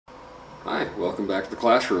Hi, welcome back to the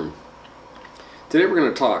classroom. Today we're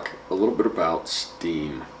going to talk a little bit about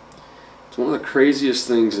steam. It's one of the craziest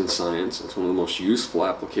things in science. It's one of the most useful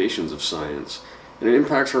applications of science, and it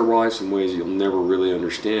impacts our lives in ways you'll never really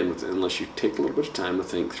understand unless you take a little bit of time to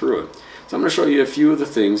think through it. So I'm going to show you a few of the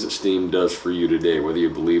things that steam does for you today, whether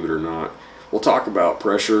you believe it or not. We'll talk about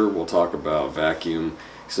pressure, we'll talk about vacuum,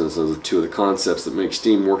 since those are two of the concepts that make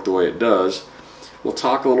steam work the way it does. We'll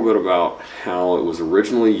talk a little bit about how it was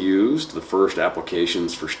originally used, the first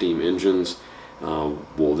applications for steam engines.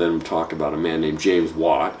 We'll then talk about a man named James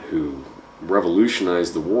Watt, who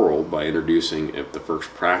revolutionized the world by introducing the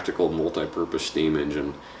first practical multi-purpose steam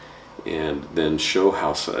engine, and then show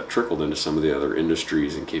how that trickled into some of the other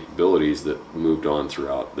industries and capabilities that moved on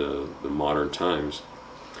throughout the modern times.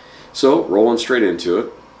 So, rolling straight into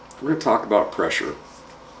it, we're going to talk about pressure.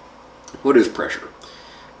 What is pressure?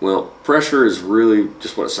 Well, pressure is really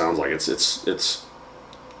just what it sounds like. It's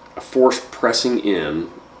a force pressing in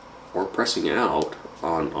or pressing out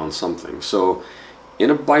on something. So in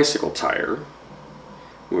a bicycle tire,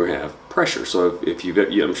 we have pressure. So if you've got,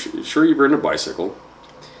 I'm sure you've ridden a bicycle,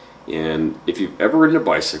 and if you've ever ridden a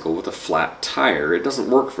bicycle with a flat tire, it doesn't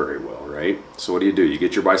work very well, right? So what do? You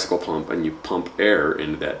get your bicycle pump and you pump air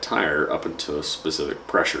into that tire up into a specific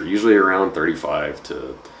pressure, usually around 35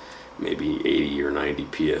 to maybe 80 or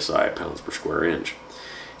 90 psi, pounds per square inch.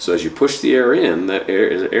 So as you push the air in, that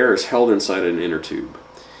air is held inside an inner tube,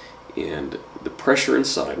 and the pressure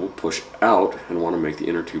inside will push out and want to make the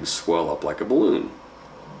inner tube swell up like a balloon.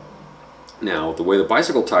 Now, the way the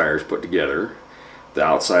bicycle tire is put together, the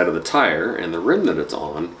outside of the tire and the rim that it's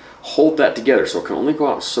on hold that together, so it can only go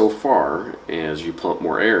out so far as you pump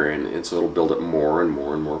more air in, and so it'll build up more and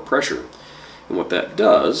more and more pressure. And what that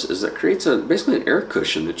does is that creates basically an air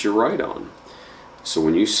cushion that you ride on. So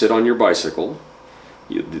when you sit on your bicycle,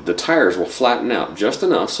 the tires will flatten out just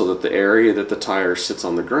enough so that the area that the tire sits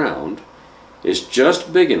on the ground is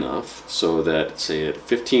just big enough so that, say at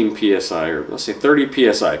 15 psi, or let's say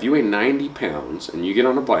 30 psi, if you weigh 90 pounds and you get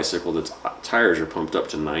on a bicycle that's tires are pumped up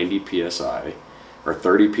to 90 psi or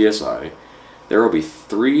 30 psi, there will be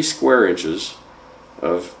 3 square inches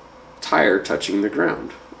of tire touching the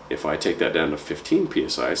ground. If I take that down to 15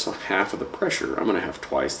 psi, so half of the pressure, I'm going to have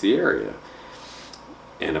twice the area.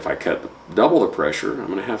 And if I double the pressure, I'm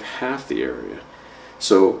going to have half the area.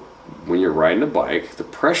 So when you're riding a bike, the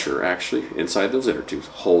pressure actually inside those inner tubes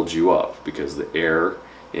holds you up, because the air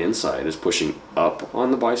inside is pushing up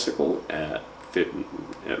on the bicycle at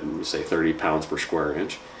say 30 pounds per square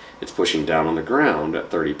inch. It's pushing down on the ground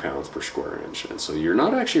at 30 pounds per square inch. And so you're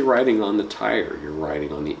not actually riding on the tire, you're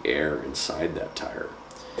riding on the air inside that tire.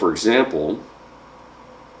 For example,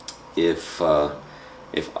 if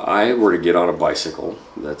I were to get on a bicycle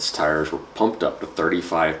that's tires were pumped up to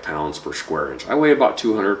 35 pounds per square inch, I weigh about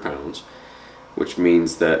 200 pounds, which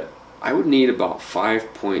means that I would need about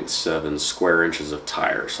 5.7 square inches of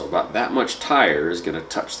tire. So about that much tire is going to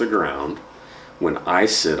touch the ground when I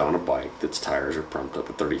sit on a bike that's tires are pumped up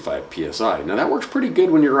at 35 psi. Now that works pretty good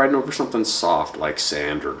when you're riding over something soft like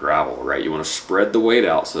sand or gravel, right? You want to spread the weight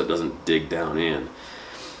out so it doesn't dig down in.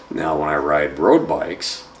 Now when I ride road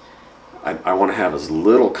bikes, I want to have as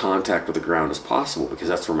little contact with the ground as possible, because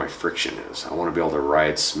that's where my friction is. I want to be able to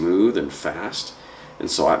ride smooth and fast.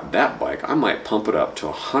 And so that bike, I might pump it up to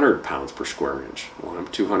 100 pounds per square inch. Well, I'm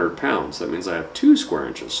 200 pounds. That means I have 2 square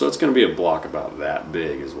inches. So it's going to be a block about that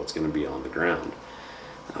big is what's going to be on the ground.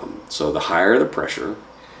 So the higher the pressure,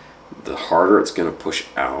 the harder it's going to push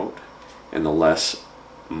out, and the less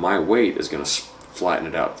my weight is going to flatten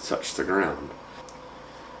it out to touch the ground.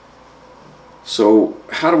 So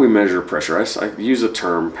how do we measure pressure? I use the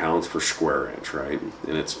term pounds per square inch, right?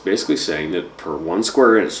 And it's basically saying that per 1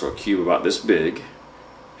 square inch, so a cube about this big,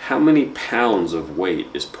 how many pounds of weight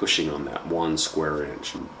is pushing on that 1 square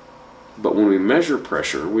inch? But when we measure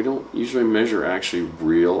pressure, we don't usually measure actually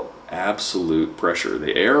real absolute pressure.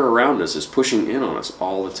 The air around us is pushing in on us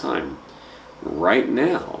all the time, right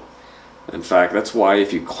now. In fact, that's why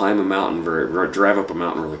if you climb a mountain, drive up a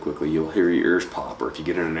mountain really quickly, you'll hear your ears pop. Or if you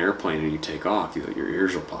get in an airplane and you take off, your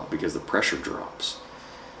ears will pop because the pressure drops.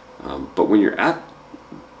 But when you're at,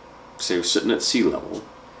 say, sitting at sea level,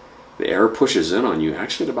 the air pushes in on you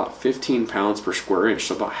actually at about 15 pounds per square inch,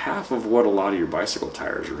 so about half of what a lot of your bicycle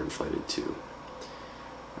tires are inflated to.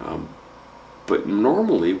 But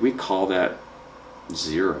normally we call that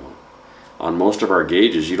 0. On most of our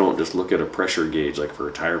gauges, you don't just look at a pressure gauge like for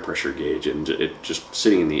a tire pressure gauge and it just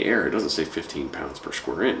sitting in the air. It doesn't say 15 pounds per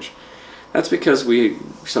square inch. That's because we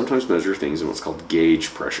sometimes measure things in what's called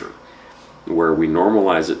gauge pressure, where we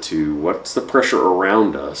normalize it to what's the pressure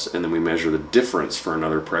around us, and then we measure the difference for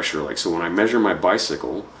another pressure. Like, so when I measure my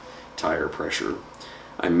bicycle tire pressure,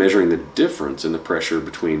 I'm measuring the difference in the pressure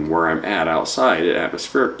between where I'm at outside at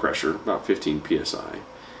atmospheric pressure, about 15 psi,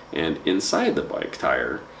 and inside the bike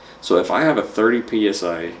tire. So if I have a 30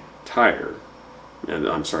 psi tire, and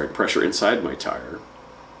I'm sorry, pressure inside my tire,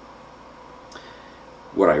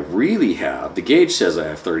 what I really have, the gauge says I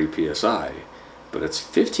have 30 psi, but it's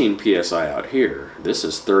 15 psi out here. This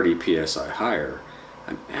is 30 psi higher.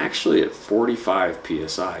 I'm actually at 45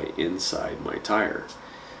 psi inside my tire.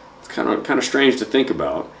 It's kind of strange to think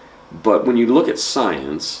about, but when you look at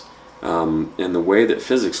science and the way that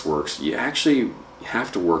physics works, you actually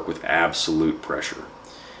have to work with absolute pressure.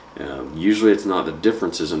 Usually it's not the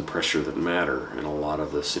differences in pressure that matter in a lot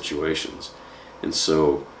of the situations. And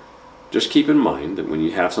so just keep in mind that when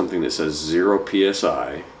you have something that says 0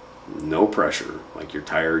 psi, no pressure, like your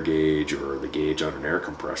tire gauge or the gauge on an air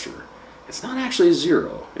compressor, it's not actually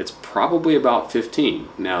 0. It's probably about 15.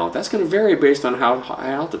 Now, that's going to vary based on how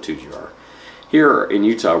high altitude you are. Here in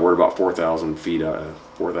Utah, we're about 4,000 feet,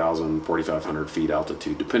 4,500 feet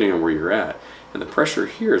altitude, depending on where you're at. And the pressure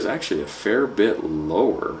here is actually a fair bit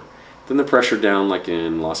lower than the pressure down like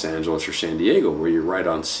in Los Angeles or San Diego, where you're right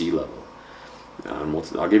on sea level.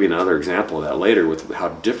 I'll give you another example of that later with how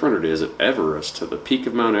different it is at Everest, to the peak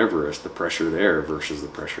of Mount Everest, the pressure there versus the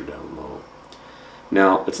pressure down low.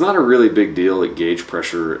 Now, it's not a really big deal that gauge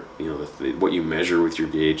pressure, what you measure with your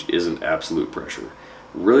gauge isn't absolute pressure.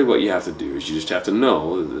 Really what you have to do is you just have to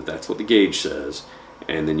know that that's what the gauge says,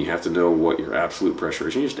 and then you have to know what your absolute pressure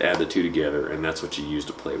is. You just add the two together, and that's what you use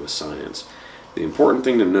to play with science. The important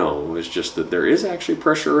thing to know is just that there is actually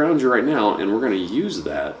pressure around you right now, and we're going to use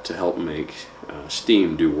that to help make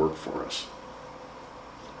steam do work for us.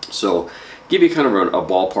 So, give you kind of a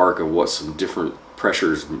ballpark of what some different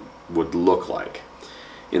pressures would look like.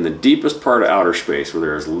 In the deepest part of outer space, where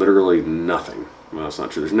there is literally nothing, well, it's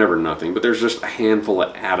not true, there's never nothing, but there's just a handful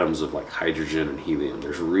of atoms of like hydrogen and helium.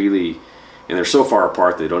 And they're so far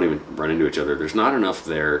apart they don't even run into each other. There's not enough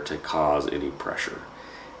there to cause any pressure.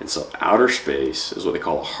 And so outer space is what they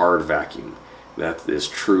call a hard vacuum. That is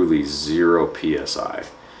truly 0 psi.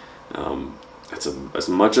 That's as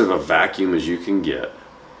much of a vacuum as you can get.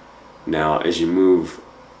 Now, as you move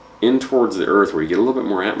in towards the Earth, where you get a little bit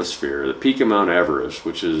more atmosphere, the peak of Mount Everest,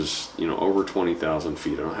 which is over 20,000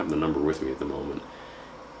 feet, I don't have the number with me at the moment,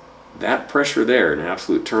 that pressure there in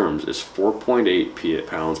absolute terms is 4.8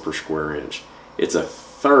 pounds per square inch. It's a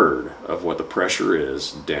third of what the pressure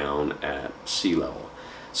is down at sea level.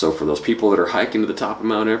 So for those people that are hiking to the top of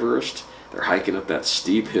Mount Everest, they're hiking up that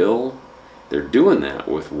steep hill, they're doing that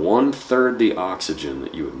with 1/3 the oxygen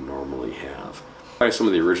that you would normally have. By some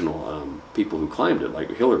of the original people who climbed it,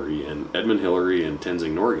 like Hillary and Edmund Hillary and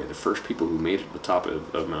Tenzing Norgay, the first people who made it to the top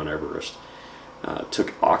of Mount Everest,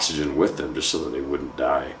 took oxygen with them just so that they wouldn't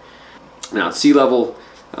die. Now at sea level,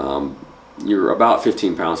 you're about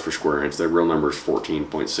 15 pounds per square inch. The real number is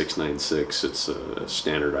 14.696. It's a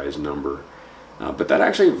standardized number. But that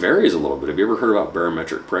actually varies a little bit. Have you ever heard about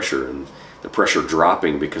barometric pressure and the pressure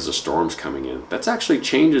dropping because of storms coming in? That's actually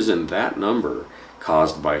changes in that number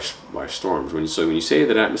caused by storms. So when you say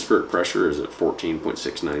that atmospheric pressure is at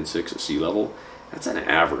 14.696 at sea level, that's an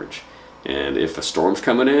average. And if a storm's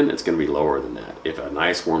coming in, it's going to be lower than that. If a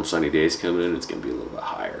nice warm sunny day is coming in, it's going to be a little bit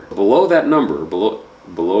higher. Below that number, below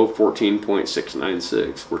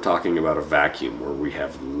 14.696, we're talking about a vacuum where we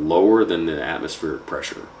have lower than the atmospheric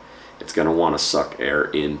pressure. It's going to want to suck air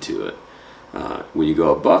into it. When you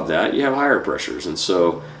go above that, you have higher pressures. And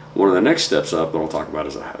so one of the next steps up that I'll talk about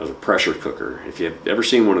is a pressure cooker. If you've ever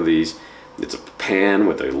seen one of these, it's a pan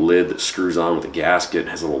with a lid that screws on with a gasket. It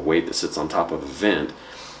has a little weight that sits on top of a vent.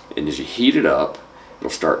 And as you heat it up, it'll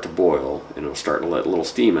start to boil, and it'll start to let a little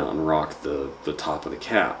steam out and rock the top of the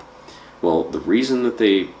cap. Well, the reason that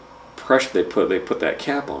they put that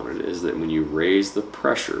cap on it is that when you raise the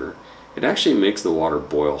pressure, it actually makes the water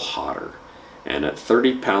boil hotter. And at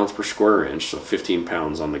 30 pounds per square inch, so 15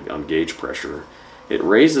 pounds on gauge pressure, it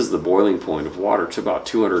raises the boiling point of water to about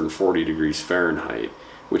 240 degrees Fahrenheit,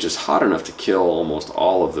 which is hot enough to kill almost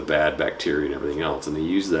all of the bad bacteria and everything else. And they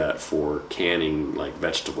use that for canning like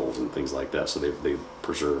vegetables and things like that, so they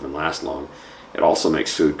preserve and last long. It also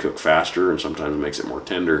makes food cook faster and sometimes makes it more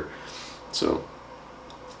tender. So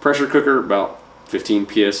pressure cooker, about 15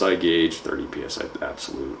 psi gauge, 30 psi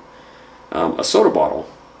absolute. A soda bottle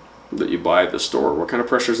that you buy at the store, what kind of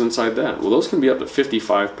pressure is inside that? Well, those can be up to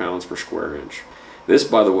 55 pounds per square inch. This,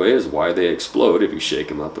 by the way, is why they explode if you shake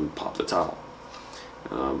them up and pop the top.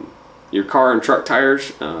 Your car and truck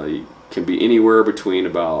tires can be anywhere between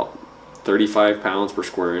about 35 pounds per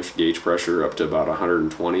square inch gauge pressure up to about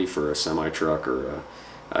 120 for a semi-truck or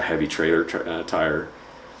a heavy trailer tire.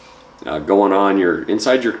 going on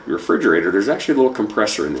inside your refrigerator, there's actually a little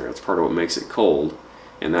compressor in there. That's part of what makes it cold,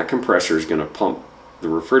 and that compressor is going to pump the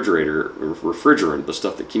refrigerant, the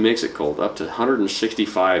stuff that makes it cold, up to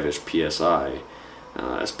 165-ish psi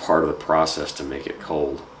as part of the process to make it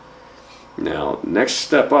cold. Now, next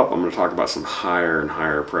step up, I'm going to talk about some higher and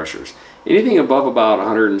higher pressures. Anything above about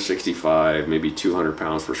 165, maybe 200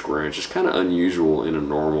 pounds per square inch is kind of unusual in a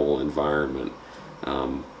normal environment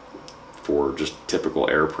for just typical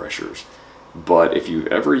air pressures. But if you've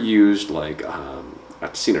ever used, like,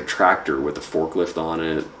 I've seen a tractor with a forklift on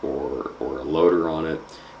it, or a loader on it,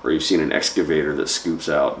 or you've seen an excavator that scoops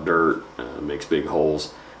out dirt, makes big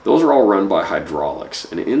holes. Those are all run by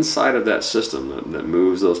hydraulics, and inside of that system that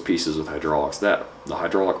moves those pieces with hydraulics, the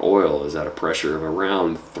hydraulic oil is at a pressure of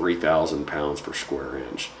around 3,000 pounds per square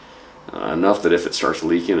inch. Enough that if it starts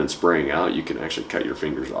leaking and spraying out, you can actually cut your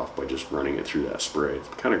fingers off by just running it through that spray. It's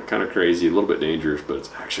kind of crazy, a little bit dangerous, but it's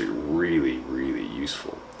actually really, really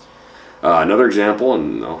useful. Another example,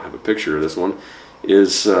 and I'll have a picture of this one,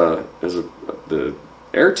 is the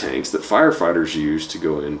air tanks that firefighters use to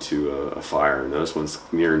go into a fire. And this one's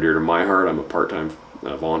near and dear to my heart. I'm a part-time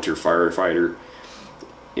volunteer firefighter.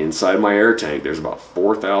 Inside my air tank, there's about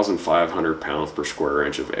 4,500 pounds per square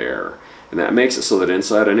inch of air. And that makes it so that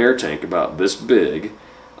inside an air tank about this big,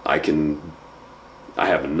 I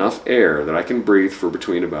have enough air that I can breathe for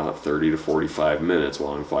between about 30 to 45 minutes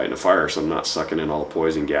while I'm fighting a fire, so I'm not sucking in all the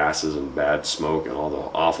poison gases and bad smoke and all the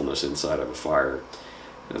awfulness inside of a fire.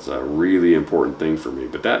 That's a really important thing for me.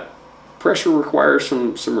 But that pressure requires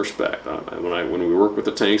some respect. When we work with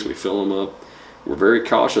the tanks, we fill them up. We're very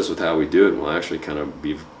cautious with how we do it. We'll actually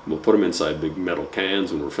we'll put them inside big metal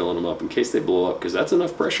cans when we're filling them up in case they blow up, because that's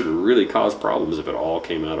enough pressure to really cause problems if it all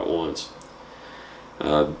came out at once.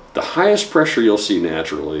 The highest pressure you'll see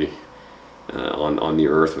naturally on the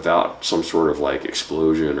Earth without some sort of like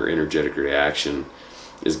explosion or energetic reaction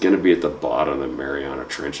is going to be at the bottom of the Mariana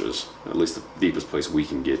Trenches, at least the deepest place we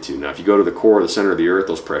can get to. Now, if you go to the core, the center of the Earth,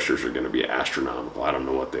 those pressures are going to be astronomical. I don't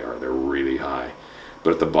know what they are. They're really high.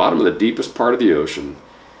 But at the bottom of the deepest part of the ocean,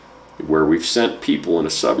 where we've sent people in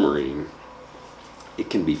a submarine, it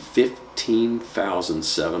can be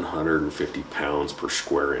 15,750 pounds per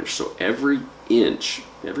square inch. So every inch,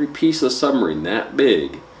 every piece of the submarine that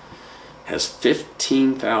big has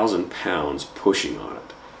 15,000 pounds pushing on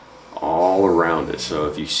it, all around it. So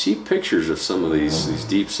if you see pictures of some of these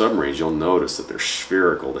deep submarines, you'll notice that they're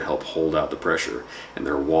spherical to help hold out the pressure, and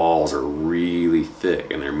their walls are really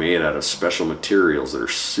thick, and they're made out of special materials that are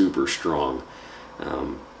super strong.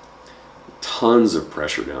 Tons of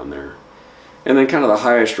pressure down there. And then kind of the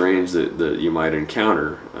highest range that you might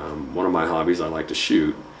encounter, one of my hobbies, I like to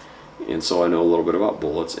shoot, and so I know a little bit about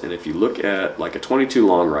bullets. And if you look at like a .22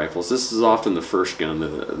 long rifles, this is often the first gun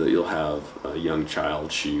that you'll have a young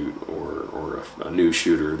child shoot, or a new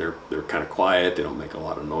shooter. They're kind of quiet, they don't make a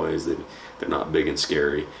lot of noise, they're not big and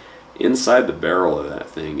scary. Inside the barrel of that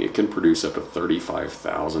thing, it can produce up to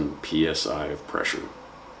 35,000 psi of pressure.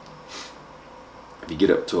 If you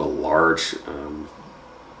get up to a large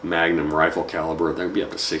Magnum rifle caliber, that would be up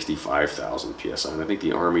to 65,000 psi. And I think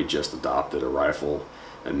the Army just adopted a rifle,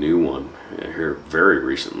 a new one here very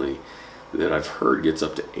recently, that I've heard gets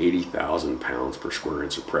up to 80,000 pounds per square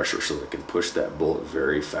inch of pressure, so it can push that bullet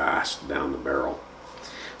very fast down the barrel.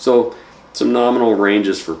 So some nominal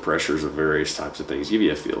ranges for pressures of various types of things, give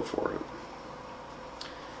you a feel for it.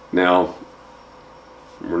 Now,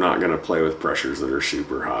 we're not going to play with pressures that are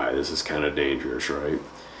super high. This is kind of dangerous, right?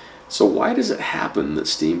 So why does it happen that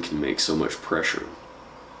steam can make so much pressure?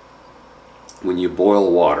 When you boil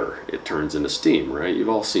water, it turns into steam, right? You've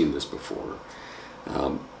all seen this before.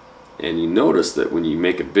 And you notice that when you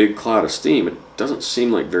make a big cloud of steam, it doesn't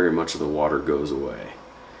seem like very much of the water goes away.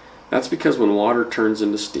 That's because when water turns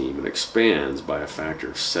into steam, it expands by a factor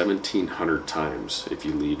of 1,700 times if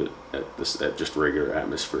you leave it at just regular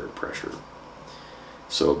atmospheric pressure.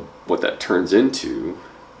 So what that turns into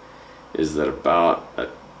is that about a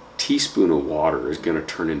teaspoon of water is going to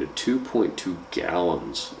turn into 2.2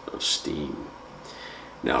 gallons of steam.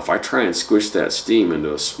 Now, if I try and squish that steam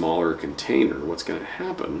into a smaller container, what's going to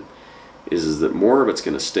happen is that more of it's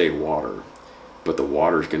going to stay water, but the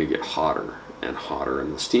water is going to get hotter and hotter,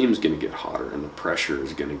 and the steam is going to get hotter, and the pressure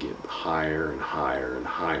is going to get higher and higher and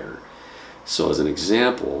higher. So as an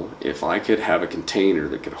example, if I could have a container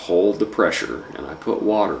that could hold the pressure, and I put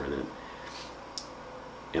water in it,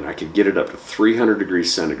 and I could get it up to 300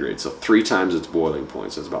 degrees centigrade, so 3 times its boiling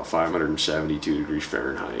point, so it's about 572 degrees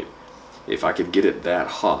Fahrenheit. If I could get it that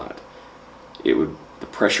hot, the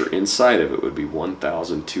pressure inside of it would be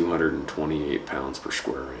 1,228 pounds per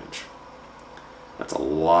square inch. That's a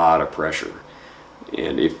lot of pressure.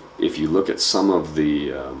 And if you look at some of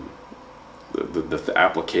the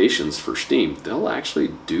applications for steam, they'll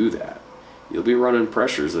actually do that. You'll be running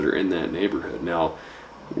pressures that are in that neighborhood. Now,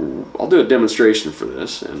 I'll do a demonstration for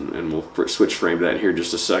this, and we'll switch frame to that here in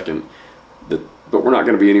just a second. But we're not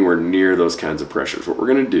going to be anywhere near those kinds of pressures. What we're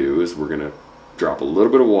going to do is we're going to drop a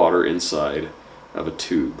little bit of water inside of a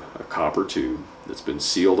tube, a copper tube that's been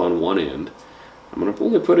sealed on one end. I'm going to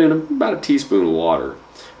only put in about a teaspoon of water,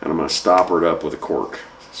 and I'm going to stopper it up with a cork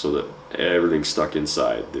so that everything's stuck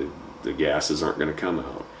inside. The gases aren't going to come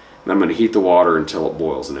out. And I'm going to heat the water until it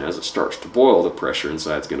boils, and as it starts to boil, the pressure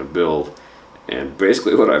inside is going to build. And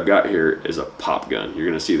basically what I've got here is a pop gun. You're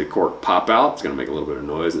going to see the cork pop out, it's going to make a little bit of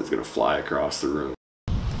noise, and it's going to fly across the room.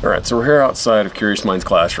 Alright, so we're here outside of Curious Minds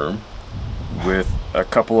classroom with a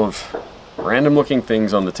couple of random looking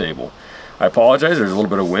things on the table. I apologize, there's a little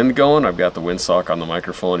bit of wind going. I've got the windsock on the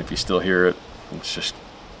microphone. If you still hear it, it's just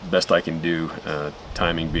best I can do,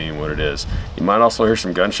 timing being what it is. You might also hear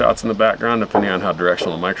some gunshots in the background depending on how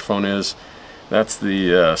directional the microphone is. That's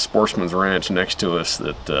the Sportsman's Ranch next to us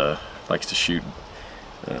that likes to shoot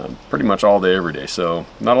pretty much all day every day, so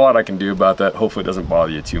not a lot I can do about that. Hopefully it doesn't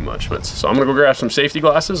bother you too much. So I'm gonna go grab some safety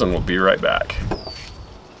glasses and we'll be right back.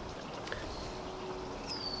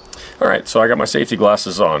 Alright, so I got my safety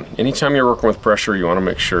glasses on. Anytime you're working with pressure, you want to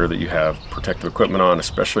make sure that you have protective equipment on,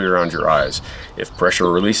 especially around your eyes. If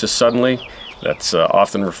pressure releases suddenly, that's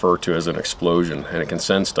often referred to as an explosion, and it can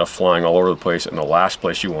send stuff flying all over the place, and the last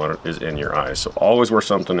place you want it is in your eyes. So always wear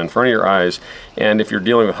something in front of your eyes, and if you're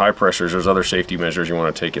dealing with high pressures, there's other safety measures you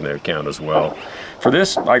want to take into account as well. For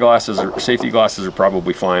this, eyeglasses or safety glasses are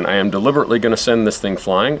probably fine. I am deliberately going to send this thing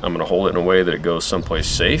flying. I'm going to hold it in a way that it goes someplace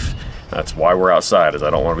safe. That's why we're outside, is I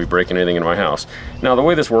don't want to be breaking anything in my house. Now the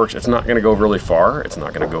way this works, it's not going to go really far, it's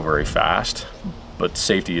not going to go very fast, but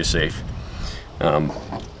safety is safe.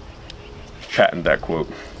 Patent that quote.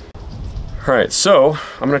 Alright, so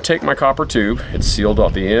I'm going to take my copper tube, it's sealed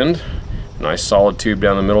off the end, nice solid tube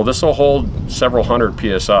down the middle. This will hold several hundred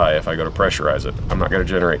PSI if I go to pressurize it. I'm not going to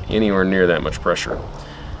generate anywhere near that much pressure.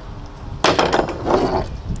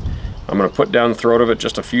 I'm going to put down the throat of it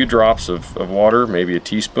just a few drops of water, maybe a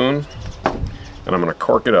teaspoon, and I'm going to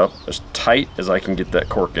cork it up as tight as I can get that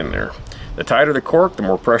cork in there. The tighter the cork, the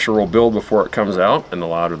more pressure will build before it comes out, and the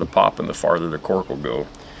louder the pop and the farther the cork will go.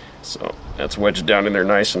 So that's wedged down in there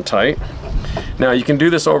nice and tight. Now you can do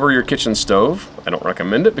this over your kitchen stove. I don't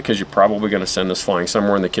recommend it because you're probably going to send this flying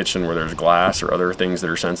somewhere in the kitchen where there's glass or other things that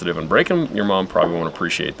are sensitive and break them. Your mom probably won't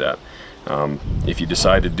appreciate that. If you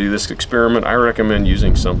decide to do this experiment, I recommend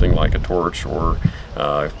using something like a torch or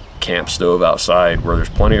camp stove outside where there's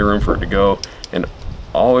plenty of room for it to go. And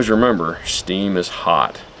always remember, steam is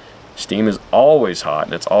hot. Steam is always hot,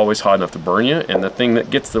 and it's always hot enough to burn you. And the thing that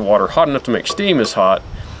gets the water hot enough to make steam is hot.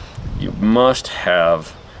 You must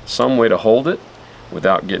have some way to hold it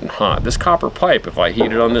without getting hot. This copper pipe, if I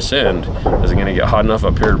heat it on this end, isn't going to get hot enough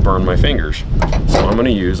up here to burn my fingers. So I'm going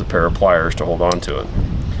to use a pair of pliers to hold on to it.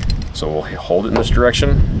 So we'll hold it in this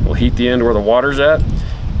direction, we'll heat the end where the water's at,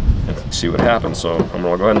 and see what happens. So I'm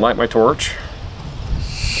going to go ahead and light my torch.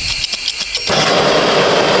 And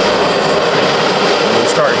we'll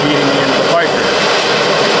start heating the end of the pipe here.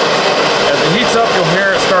 As it heats up, you'll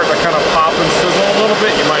hear it start to kind of pop and sizzle a little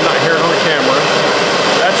bit. You might not hear it on the camera.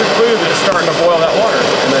 That's a clue that it's starting to boil that water.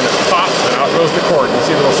 And then it pops and out goes the cork. You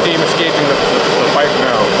see a little steam escaping the pipe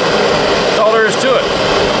now. That's all there is to it.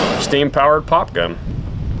 Steam-powered pop gun.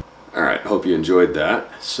 Alright, hope you enjoyed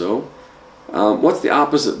that. So, what's the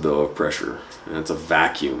opposite though of pressure? And it's a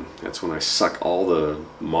vacuum. That's when I suck all the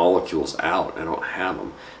molecules out. I don't have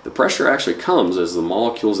them. The pressure actually comes as the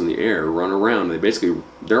molecules in the air run around.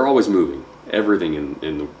 They're always moving. Everything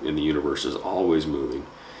in the universe is always moving.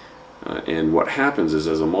 And what happens is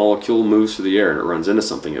as a molecule moves through the air and it runs into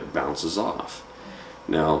something, it bounces off.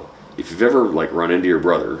 Now, if you've ever run into your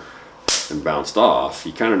brother and bounced off,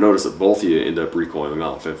 you kind of notice that both of you end up recoiling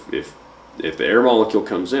off. If the air molecule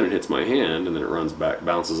comes in and hits my hand and then it runs back,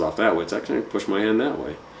 bounces off that way, it's actually going to push my hand that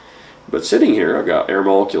way. But sitting here, I've got air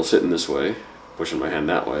molecules sitting this way, pushing my hand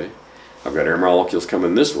that way. I've got air molecules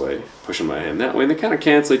coming this way, pushing my hand that way, and they kind of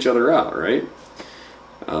cancel each other out, right?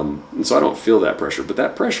 And so I don't feel that pressure, but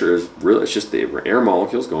that pressure is really, it's just the air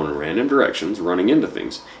molecules going in random directions, running into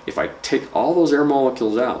things. If I take all those air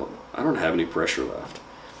molecules out, I don't have any pressure left.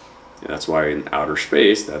 And that's why in outer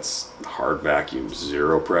space, that's hard vacuum,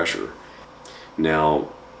 zero pressure.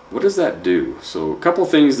 Now, what does that do? So a couple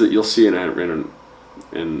things that you'll see around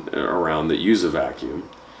that use a vacuum.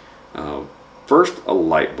 First, a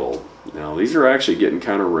light bulb. Now these are actually getting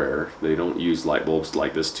kind of rare. They don't use light bulbs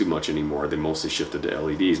like this too much anymore. They mostly shifted to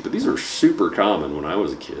LEDs, but these were super common when I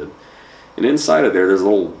was a kid. And inside of there, there's a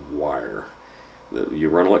little wire that you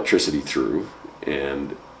run electricity through,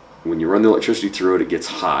 and when you run the electricity through it, it gets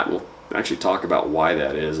hot. We'll actually talk about why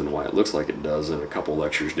that is and why it looks like it does in a couple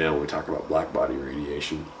lectures down when we talk about black body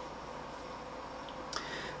radiation.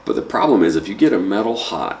 But the problem is, if you get a metal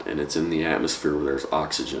hot and it's in the atmosphere where there's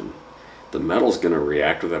oxygen, the metal's going to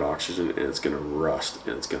react with that oxygen and it's going to rust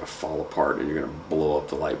and it's going to fall apart and you're going to blow up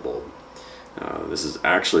the light bulb. This is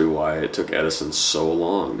actually why it took Edison so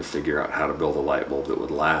long to figure out how to build a light bulb that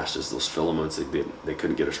would last, is those filaments, they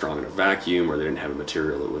couldn't get a strong enough vacuum, or they didn't have a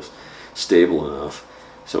material that was stable enough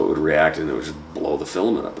so it would react and it would just blow the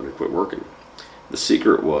filament up and it quit working. The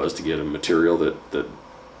secret was to get a material that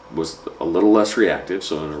was a little less reactive.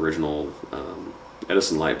 So an original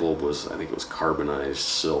Edison light bulb was, I think it was carbonized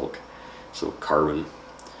silk, so carbon,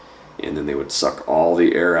 and then they would suck all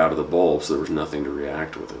the air out of the bulb so there was nothing to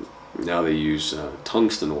react with it. Now they use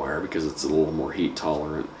tungsten wire because it's a little more heat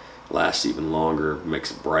tolerant, lasts even longer,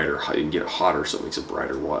 makes it brighter. You can get it hotter, so it makes a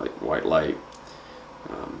brighter white light.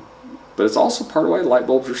 But it's also part of why light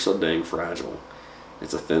bulbs are so dang fragile.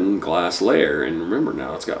 It's a thin glass layer, and remember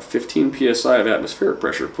now, it's got 15 psi of atmospheric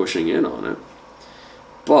pressure pushing in on it,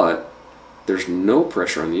 but there's no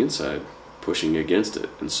pressure on the inside pushing against it.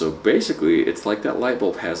 And so basically, it's like that light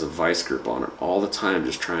bulb has a vice grip on it all the time,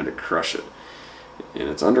 just trying to crush it. And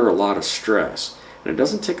it's under a lot of stress. And it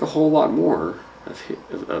doesn't take a whole lot more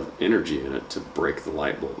of energy in it to break the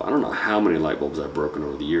light bulb. I don't know how many light bulbs I've broken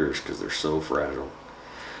over the years because they're so fragile.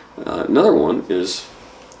 Another one is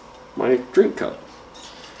my drink cup.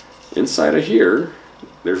 Inside of here,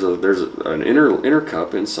 there's an inner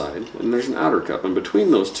cup inside, and there's an outer cup, and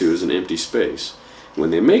between those two is an empty space.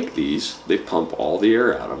 When they make these, they pump all the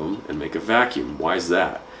air out of them and make a vacuum. Why is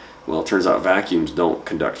that? Well, it turns out vacuums don't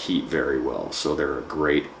conduct heat very well, so they're a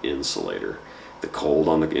great insulator. The cold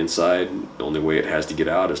on the inside, the only way it has to get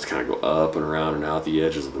out is to kind of go up and around and out the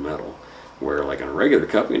edges of the metal. Where like on a regular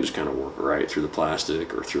cup, you can just kind of work right through the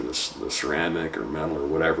plastic or through the ceramic or metal or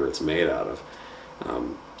whatever it's made out of.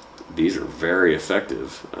 These are very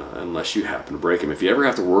effective unless you happen to break them. If you ever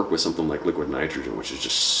have to work with something like liquid nitrogen, which is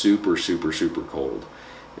just super, super, super cold,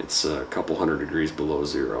 it's a couple hundred degrees below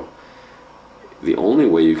zero. The only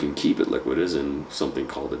way you can keep it liquid is in something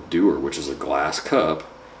called a dewar, which is a glass cup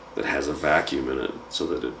that has a vacuum in it, so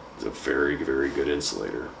that it's a very, very good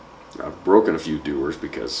insulator. I've broken a few dewars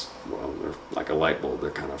because, well, they're like a light bulb, they're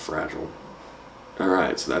kind of fragile.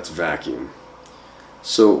 Alright, so that's vacuum.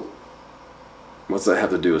 So, what's that have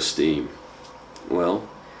to do with steam? Well,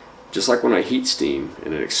 just like when I heat steam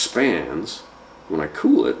and it expands, when I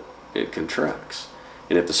cool it, it contracts.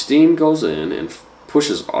 And if the steam goes in and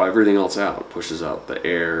pushes everything else out, pushes out the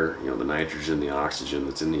air, the nitrogen, the oxygen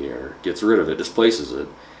that's in the air, gets rid of it, displaces it,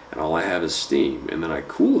 and all I have is steam. And then I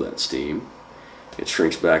cool that steam, it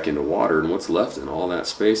shrinks back into water, and what's left in all that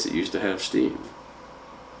space that used to have steam?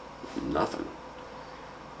 Nothing.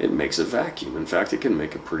 It makes a vacuum. In fact, it can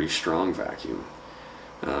make a pretty strong vacuum.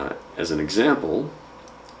 As an example,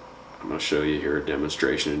 I'm going to show you here a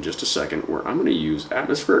demonstration in just a second where I'm going to use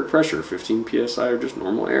atmospheric pressure, 15 psi or just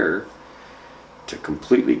normal air, to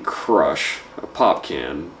completely crush a pop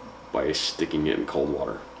can by sticking it in cold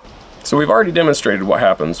water. So we've already demonstrated what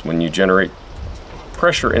happens when you generate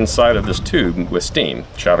pressure inside of this tube with steam.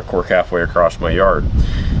 Shot a cork halfway across my yard.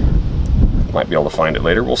 Might be able to find it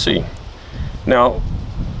later, we'll see. Now,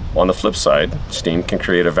 on the flip side, steam can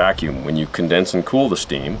create a vacuum. When you condense and cool the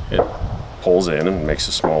steam, it pulls in and makes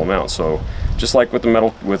a small amount. So just like with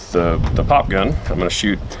the pop gun, I'm going to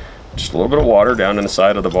shoot just a little bit of water down in the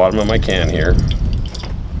side of the bottom of my can here.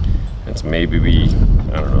 It's maybe,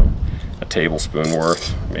 I don't know, a tablespoon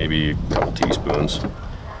worth, maybe a couple teaspoons.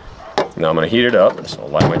 Now I'm going to heat it up, so I'll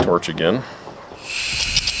light my torch again.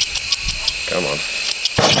 Come on.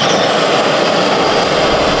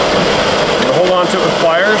 I'm going to hold on to it with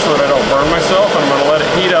pliers so that I don't burn myself. I'm going to let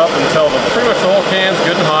it heat up until pretty much the whole can's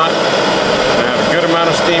good and hot. And I have a good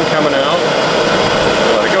amount of steam coming out.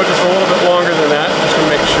 Let it go just a little bit longer than that, just to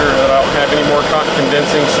make sure that I don't have any more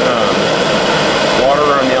condensing water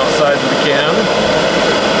on the outsides of the can.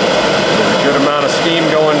 There's a good amount of steam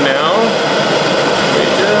going now. Wait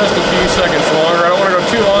just a few seconds longer. I don't want to go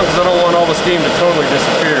too long because I don't want all the steam to totally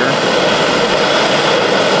disappear.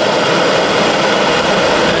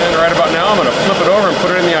 And right about now I'm going to flip it over and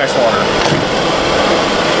put it in the ice water.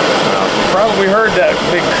 Now, you probably heard that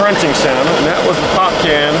big crunching sound, and that was the pop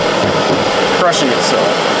can crushing itself.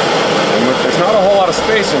 And there's not a whole lot of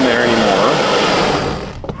space in there anymore.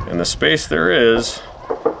 And the space there is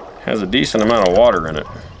has a decent amount of water in it.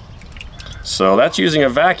 So that's using a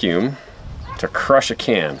vacuum to crush a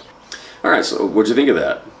can. Alright, so what'd you think of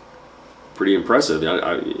that? pretty impressive.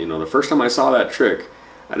 You know, the first time I saw that trick,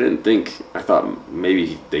 I thought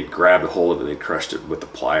maybe they grabbed a hold of it and they crushed it with the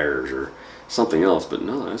pliers or something else, but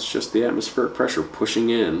no, that's just the atmospheric pressure pushing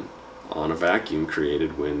in on a vacuum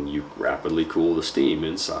created when you rapidly cool the steam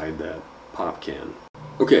inside that pop can.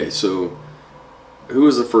 Okay, so who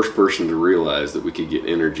was the first person to realize that we could get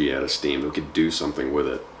energy out of steam, that we could do something with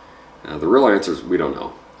it? The real answer is we don't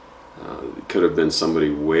know. It could have been somebody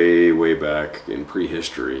way back in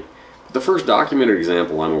prehistory. But the first documented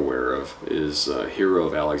example I'm aware of is Hero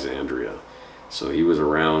of Alexandria. So he was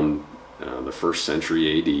around the 1st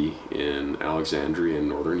century AD in Alexandria in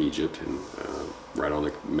northern Egypt, and right on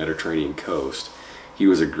the Mediterranean coast. He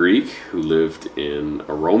was a Greek who lived in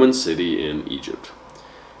a Roman city in Egypt.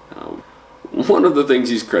 One of the things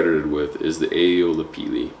he's credited with is the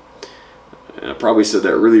Aeolipili. I probably said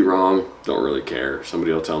that really wrong, don't really care.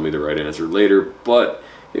 Somebody will tell me the right answer later, but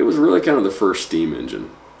it was really kind of the first steam engine.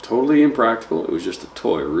 Totally impractical, it was just a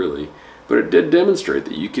toy really, but it did demonstrate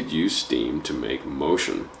that you could use steam to make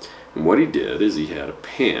motion. And what he did is he had a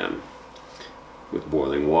pan with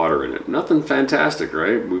boiling water in it. Nothing fantastic,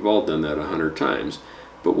 right? We've all done that 100 times.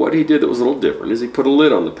 But what he did that was a little different is he put a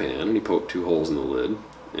lid on the pan and he poked 2 holes in the lid,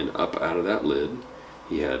 and up out of that lid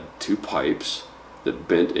he had 2 pipes that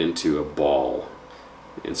bent into a ball,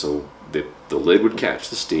 and so the lid would catch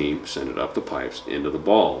the steam, send it up the pipes into the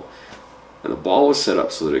ball, and the ball was set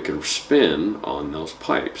up so that it could spin on those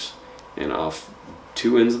pipes, and off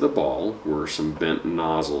 2 ends of the ball were some bent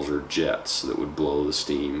nozzles or jets that would blow the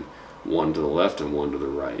steam, one to the left and one to the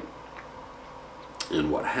right.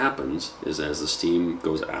 And what happens is as the steam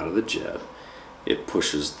goes out of the jet, it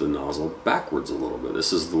pushes the nozzle backwards a little bit.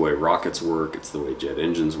 This is the way rockets work, it's the way jet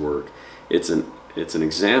engines work. It's an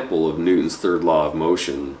example of Newton's third law of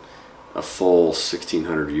motion a full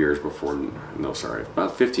 1600 years before, no sorry,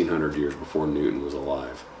 about 1500 years before Newton was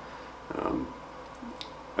alive.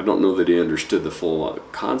 I don't know that he understood the full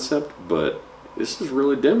concept, but this is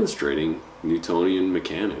really demonstrating Newtonian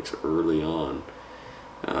mechanics early on.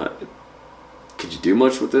 Could you do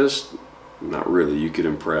much with this? Not really. You could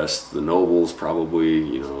impress the nobles, probably,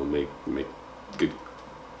 you know, make good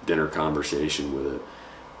dinner conversation with it.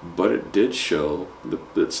 But it did show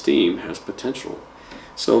that steam has potential.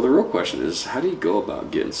 So the real question is, how do you go about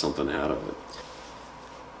getting something out of it?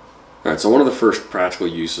 Alright, so one of the first practical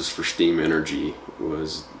uses for steam energy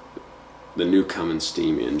was the new Cummins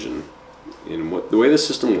steam engine. And the way the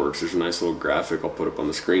system works, there's a nice little graphic I'll put up on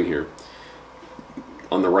the screen here.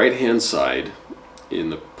 On the right hand side, in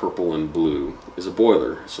the purple and blue, is a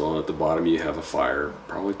boiler. So at the bottom you have a fire,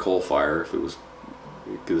 probably coal fire if it was,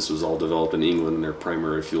 this was all developed in England and their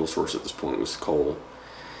primary fuel source at this point was coal.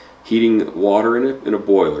 Heating water in a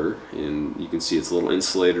boiler, and you can see it's a little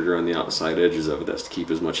insulated around the outside edges of it. That's to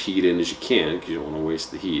keep as much heat in as you can because you don't want to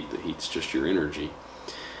waste the heat. The heat's just your energy.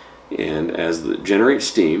 And as it generates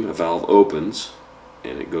steam, a valve opens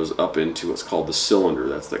and it goes up into what's called the cylinder.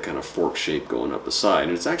 That's that kind of fork shape going up the side,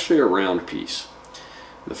 and it's actually a round piece.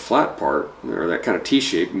 The flat part, or that kind of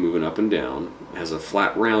T-shape moving up and down, has a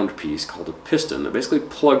flat round piece called a piston that basically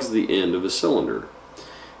plugs the end of the cylinder.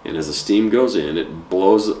 And as the steam goes in, it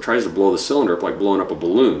tries to blow the cylinder up like blowing up a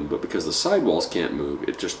balloon, but because the sidewalls can't move,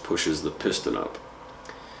 it just pushes the piston up.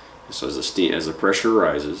 So as the pressure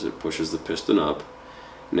rises, it pushes the piston up.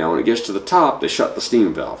 Now when it gets to the top, they shut the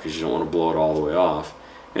steam valve because you don't want to blow it all the way off.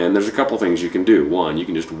 And there's a couple things you can do. One, you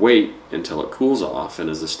can just wait until it cools off, and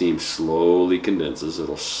as the steam slowly condenses,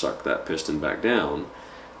 it'll suck that piston back down.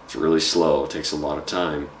 It's really slow, it takes a lot of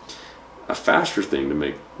time. A faster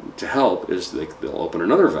thing to help is they'll open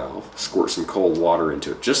another valve, squirt some cold water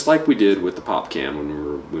into it, just like we did with the pop can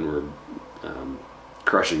when we were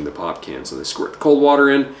crushing the pop can. So they squirt the cold water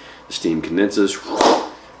in, the steam condenses,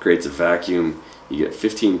 creates a vacuum. You get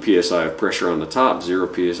 15 psi of pressure on the top,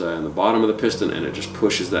 0 psi on the bottom of the piston, and it just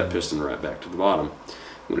pushes that piston right back to the bottom.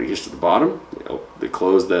 When it gets to the bottom, they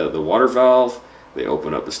close the water valve, they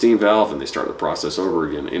open up the steam valve, and they start the process over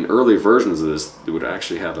again. In early versions of this, they would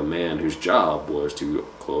actually have a man whose job was to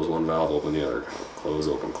close one valve, open the other, close,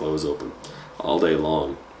 open, all day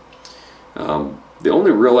long. The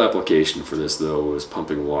only real application for this, though, was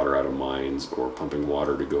pumping water out of mines or pumping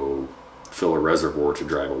water to go fill a reservoir to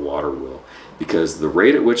drive a water wheel, because the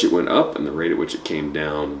rate at which it went up and the rate at which it came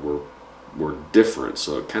down were different,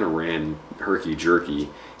 so it kind of ran herky-jerky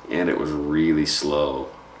and it was really slow.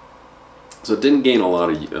 So it didn't gain a lot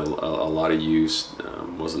of use,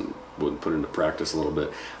 wasn't put into practice a little bit.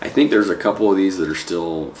 I think there's a couple of these that are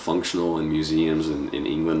still functional in museums in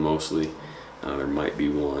England mostly. There might be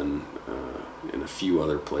one in a few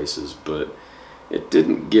other places, but it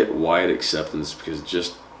didn't get wide acceptance because it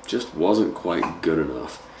just wasn't quite good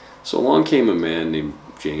enough. So along came a man named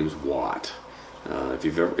James Watt.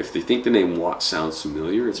 If they think the name Watt sounds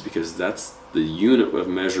familiar, it's because that's the unit of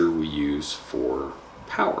measure we use for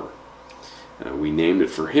power. We named it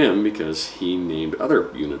for him because he named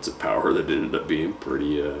other units of power that ended up being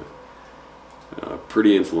pretty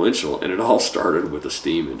influential, and it all started with a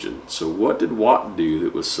steam engine. So what did Watt do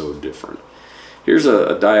that was so different? Here's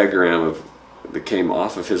a diagram that came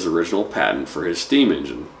off of his original patent for his steam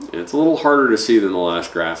engine. And it's a little harder to see than the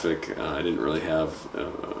last graphic. I didn't really have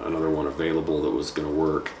another one available that was going to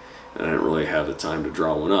work, and I didn't really have the time to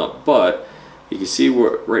draw one up. But you can see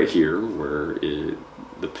right here where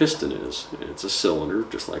the piston is. It's a cylinder,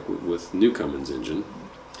 just like with Newcomen's engine.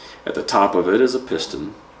 At the top of it is a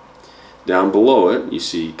piston. Down below it, you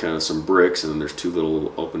see kind of some bricks, and then there's two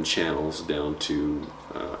little open channels down to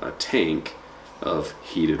a tank of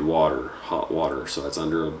heated water, hot water. So that's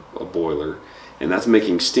under a boiler, and that's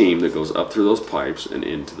making steam that goes up through those pipes and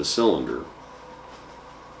into the cylinder.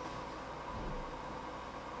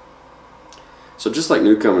 So just like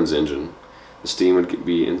Newcomen's engine, the steam would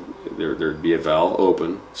be in there'd be a valve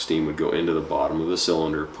open, steam would go into the bottom of the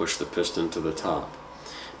cylinder, push the piston to the top.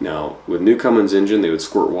 Now, with Newcomen's engine, they would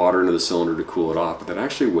squirt water into the cylinder to cool it off, but that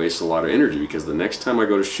actually wastes a lot of energy, because the next time I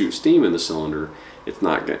go to shoot steam in the cylinder, it's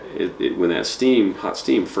not when that hot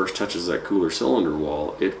steam first touches that cooler cylinder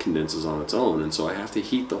wall, it condenses on its own, and so I have to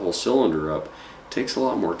heat the whole cylinder up. It takes a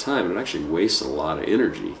lot more time, and it actually wastes a lot of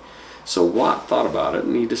energy. So Watt thought about it,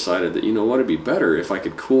 and he decided that, you know what, it'd be better if I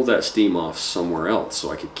could cool that steam off somewhere else so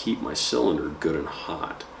I could keep my cylinder good and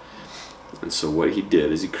hot. And so what he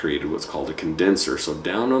did is he created what's called a condenser. So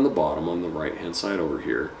down on the bottom, on the right hand side over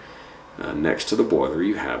here, next to the boiler,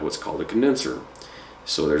 you have what's called a condenser.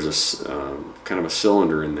 So there's a kind of a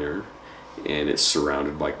cylinder in there, and it's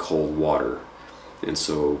surrounded by cold water. And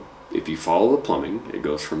so if you follow the plumbing, it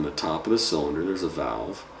goes from the top of the cylinder. There's a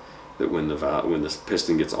valve that when the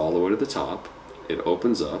piston gets all the way to the top, it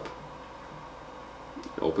opens up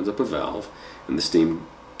a valve, and the steam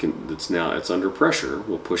it's under pressure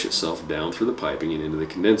will push itself down through the piping and into the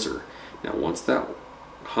condenser. Now once that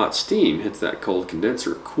hot steam hits that cold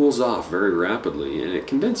condenser, it cools off very rapidly and it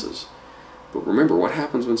condenses. But remember, what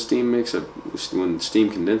happens when steam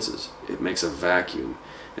condenses? It makes a vacuum,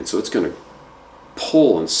 and so it's going to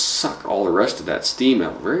pull and suck all the rest of that steam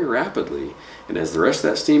out very rapidly. And as the rest of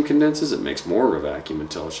that steam condenses, it makes more of a vacuum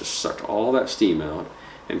until it's just sucked all that steam out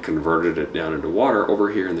and converted it down into water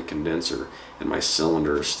over here in the condenser, and my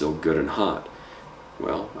cylinder is still good and hot.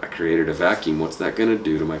 Well, I created a vacuum. What's that going to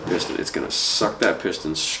do to my piston? It's going to suck that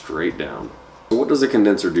piston straight down. So what does the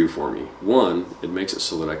condenser do for me? One, it makes it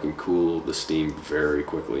so that I can cool the steam very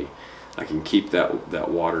quickly. I can keep that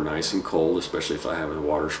water nice and cold, especially if I have a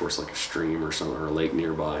water source like a stream or something, or a lake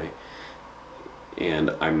nearby.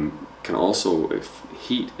 And I can also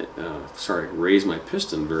raise my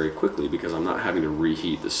piston very quickly, because I'm not having to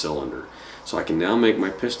reheat the cylinder. So I can now make my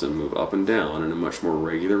piston move up and down at a much more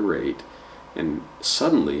regular rate, and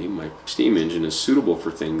suddenly my steam engine is suitable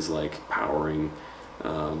for things like powering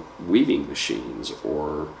weaving machines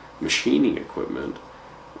or machining equipment,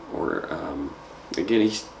 or again,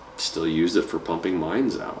 he still used it for pumping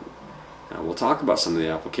mines out. Now we'll talk about some of the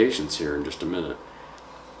applications here in just a minute.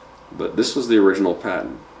 But this was the original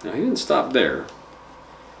patent. Now he didn't stop there.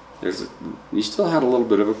 You still had a little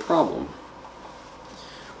bit of a problem.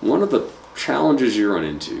 One of the challenges you run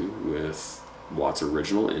into with Watt's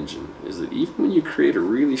original engine is that even when you create a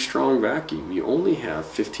really strong vacuum, you only have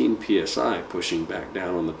 15 psi pushing back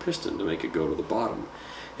down on the piston to make it go to the bottom.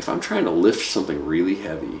 If I'm trying to lift something really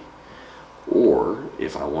heavy, or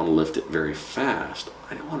if I want to lift it very fast,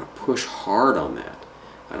 I don't want to push hard on that.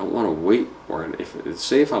 I don't want to wait, or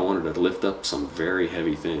say if I wanted to lift up some very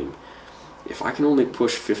heavy thing, if I can only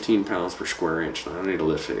push 15 pounds per square inch, and I need to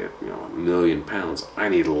lift it, 1,000,000 pounds, I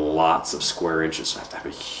need lots of square inches. So I have to have a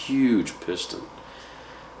huge piston.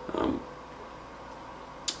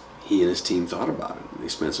 He and his team thought about it. They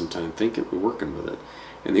spent some time thinking and working with it,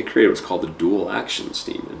 and they created what's called the dual action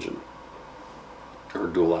steam engine, or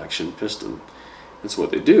dual action piston. And so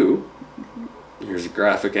what they do, here's a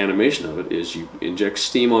graphic animation of it, is you inject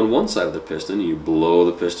steam on one side of the piston, and you blow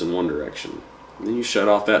the piston one direction. And then you shut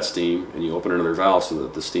off that steam, and you open another valve so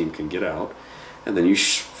that the steam can get out, and then you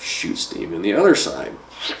shoot steam in the other side,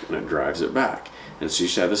 and it drives it back. And so you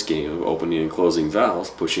have this game of opening and closing valves,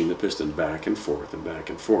 pushing the piston back and forth and back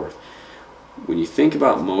and forth. When you think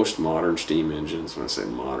about most modern steam engines, when I say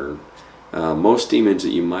modern, most steam engines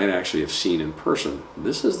that you might actually have seen in person,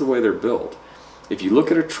 this is the way they're built. If you look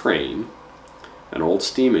at a train, an old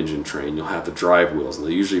steam engine train, you'll have the drive wheels, and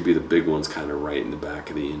they'll usually be the big ones kind of right in the back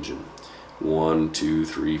of the engine. 1, 2,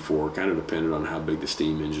 3, 4, kind of depended on how big the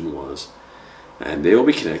steam engine was. And they will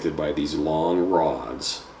be connected by these long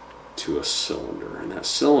rods to a cylinder. And that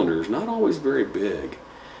cylinder is not always very big.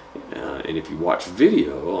 And if you watch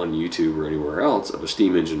video on YouTube or anywhere else of a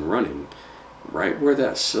steam engine running, right where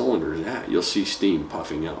that cylinder is at, you'll see steam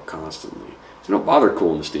puffing out constantly. So don't bother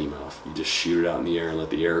cooling the steam off. You just shoot it out in the air and let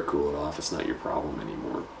the air cool it off. It's not your problem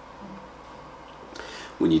anymore.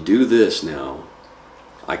 When you do this now,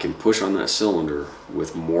 I can push on that cylinder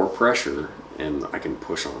with more pressure, and I can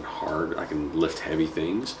push on hard. I can lift heavy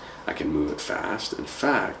things. I can move it fast. In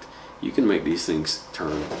fact, you can make these things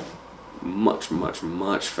turn much, much,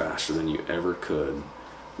 much faster than you ever could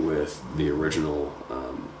with the original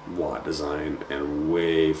Watt design, and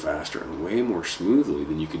way faster and way more smoothly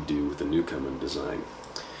than you could do with the Newcomen design.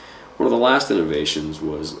 One of the last innovations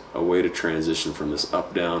was a way to transition from this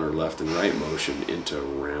up, down, or left and right motion into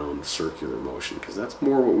round circular motion, because that's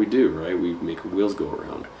more what we do, right? We make wheels go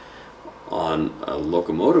around. On a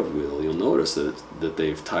locomotive wheel, you'll notice that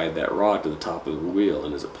they've tied that rod to the top of the wheel,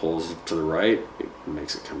 and as it pulls to the right, it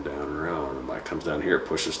makes it come down and around. And when it comes down here, it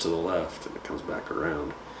pushes to the left, and it comes back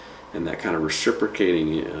around. And that kind of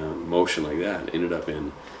reciprocating motion like that ended up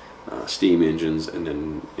in steam engines, and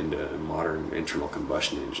then into modern internal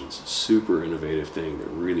combustion engines. Super innovative thing that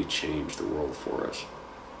really changed the world for us.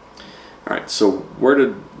 All right, so where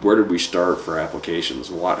did we start for applications?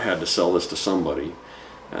 Watt had to sell this to somebody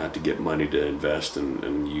to get money to invest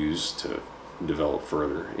and use to develop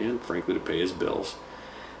further, and frankly to pay his bills.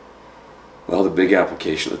 Well, the big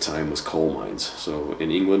application at the time was coal mines. So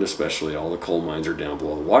in England especially, all the coal mines are down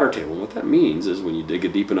below the water table. And what that means is when you dig a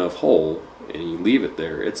deep enough hole and you leave it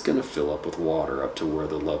there, it's going to fill up with water up to where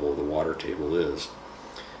the level of the water table is.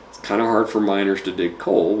 It's kind of hard for miners to dig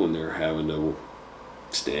coal when they're having to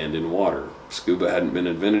stand in water. Scuba hadn't been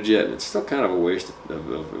invented yet, and it's still kind of a waste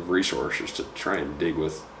of resources to try and dig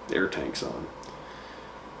with air tanks on.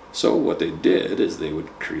 So what they did is they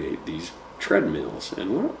would create these treadmills,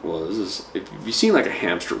 and what it was is, if you've seen like a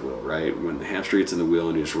hamster wheel, right? When the hamster gets in the wheel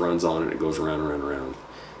and he just runs on it and it goes around and around and around,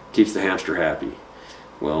 keeps the hamster happy.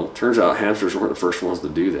 Well, it turns out hamsters weren't the first ones to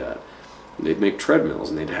do that. They'd make treadmills,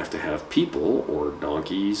 and they'd have to have people or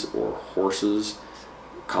donkeys or horses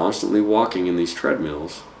constantly walking in these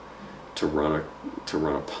treadmills to run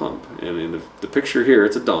a pump. And in the picture here,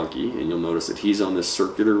 it's a donkey, and you'll notice that he's on this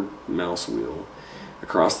circular mouse wheel.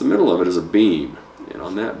 Across the middle of it is a beam, and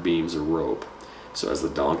on that beam's a rope. So as the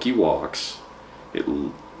donkey walks,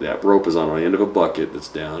 that rope is on the end of a bucket that's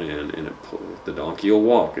down in, and the donkey will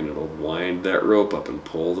walk, and it'll wind that rope up and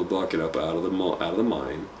pull the bucket up out of the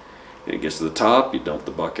mine. And it gets to the top, you dump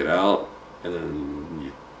the bucket out, and then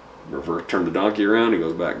you turn the donkey around, he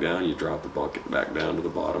goes back down, you drop the bucket back down to the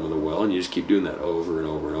bottom of the well, and you just keep doing that over and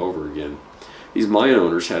over and over again. These mine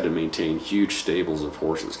owners had to maintain huge stables of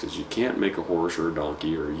horses, because you can't make a horse or a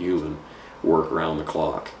donkey or a human work around the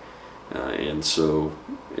clock. And so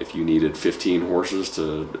if you needed 15 horses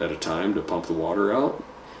at a time to pump the water out,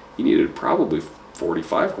 you needed probably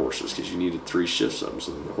 45 horses, because you needed 3 shifts of them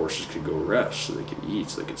so that the horses could go rest, so they could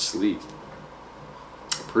eat, so they could sleep.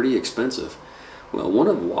 Pretty expensive. Well, one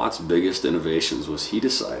of Watt's biggest innovations was he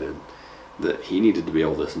decided that he needed to be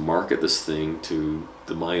able to market this thing to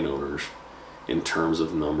the mine owners in terms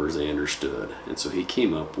of numbers they understood. And so he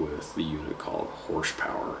came up with the unit called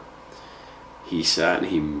horsepower. He sat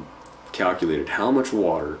and he calculated how much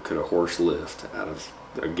water could a horse lift out of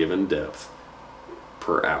a given depth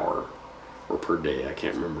per hour or per day, I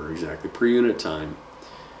can't remember exactly, per unit time,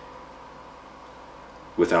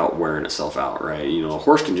 without wearing itself out, right? You know, a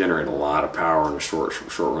horse can generate a lot of power in a short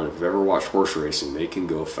run. If you've ever watched horse racing, they can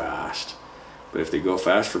go fast. But if they go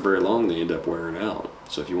fast for very long, they end up wearing out.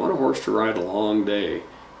 So if you want a horse to ride a long day,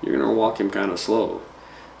 you're going to walk him kind of slow.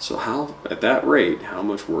 So at that rate, how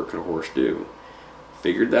much work could a horse do?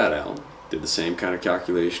 Figured that out, did the same kind of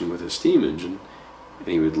calculation with his steam engine, and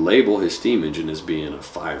he would label his steam engine as being a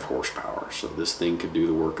 5 horsepower. So this thing could do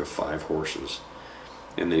the work of 5 horses.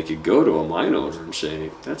 And then he could go to a mine owner and say,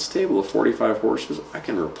 that stable of 45 horses, I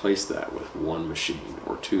can replace that with 1 machine,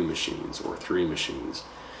 or 2 machines, or 3 machines.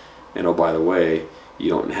 And oh, by the way, you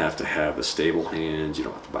don't have to have the stable hands, you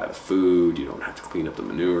don't have to buy the food, you don't have to clean up the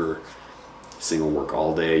manure. This thing will work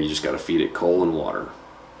all day, you just got to feed it coal and water.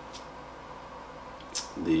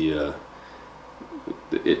 It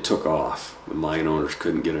took off. The mine owners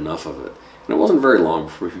couldn't get enough of it. And it wasn't very long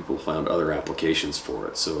before people found other applications for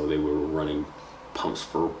it. So they were running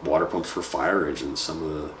water pumps for fire engines.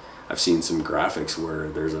 I've seen some graphics where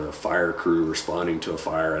there's a fire crew responding to a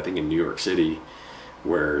fire, I think in New York City,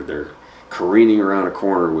 where they're careening around a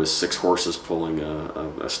corner with 6 horses pulling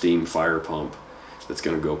a steam fire pump that's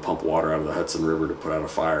going to go pump water out of the Hudson River to put out a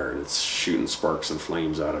fire, and it's shooting sparks and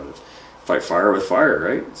flames out of it. Fight fire with fire,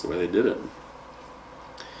 right? That's the way they did it.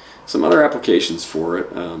 Some other applications for it,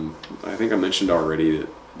 I think I mentioned already that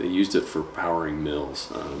they used it for powering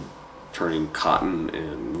mills, turning cotton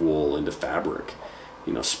and wool into fabric.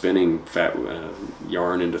 You know, spinning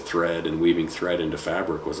yarn into thread and weaving thread into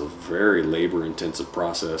fabric was a very labor-intensive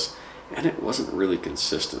process, and it wasn't really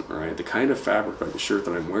consistent, right? The kind of fabric, like the shirt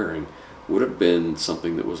that I'm wearing, would have been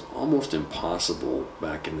something that was almost impossible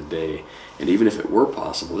back in the day. And even if it were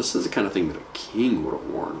possible, this is the kind of thing that a king would have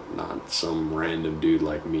worn, not some random dude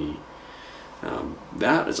like me.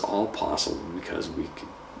 That is all possible because we could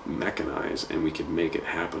mechanize and we could make it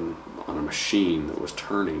happen on a machine that was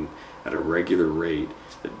turning at a regular rate,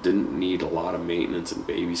 that didn't need a lot of maintenance and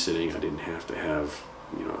babysitting. I didn't have to have,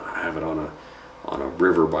 you know, have it on a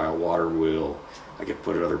river by a water wheel. I could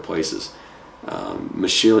put it other places.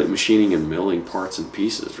 Machining and milling parts and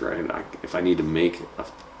pieces, right? If I need to make a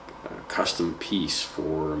custom piece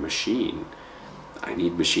for a machine, I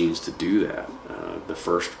need machines to do that. The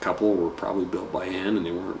first couple were probably built by hand, and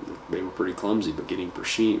they were pretty clumsy, but getting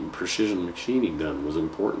precision machining done was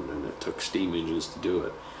important, and it took steam engines to do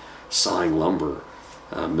it. Sawing lumber,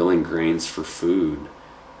 milling grains for food,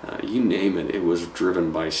 you name it, it was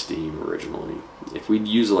driven by steam originally. If we'd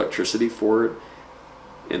use electricity for it,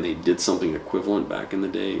 and they did something equivalent back in the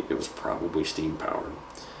day, it was probably steam powered.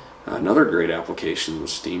 Another great application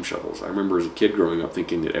was steam shovels. I remember as a kid growing up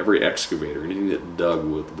thinking that every excavator, anything that dug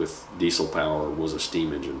with diesel power, was a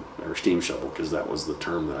steam engine or steam shovel, because that was the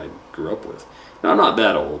term that I grew up with. Now, I'm not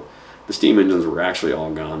that old. The steam engines were actually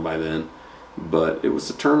all gone by then, but it was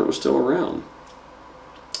the term that was still around.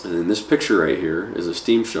 And then this picture right here is a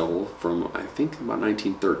steam shovel from, I think, about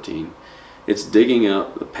 1913. It's digging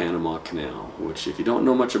up the Panama Canal, which, if you don't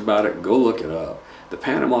know much about it, go look it up. The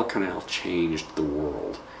Panama Canal changed the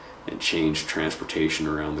world and changed transportation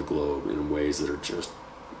around the globe in ways that are just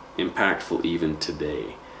impactful even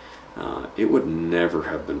today. It would never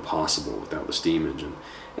have been possible without the steam engine.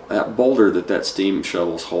 That boulder that steam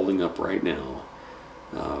shovel's holding up right now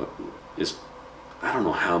is, I don't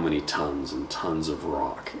know how many tons and tons of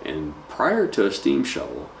rock. And prior to a steam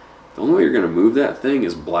shovel, the only way you're going to move that thing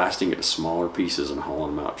is blasting it to smaller pieces and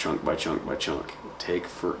hauling them out chunk by chunk by chunk. It would take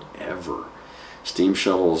forever. Steam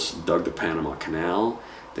shovels dug the Panama Canal.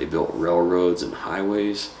 They built railroads and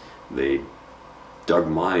highways. They dug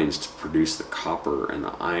mines to produce the copper and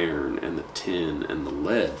the iron and the tin and the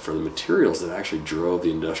lead for the materials that actually drove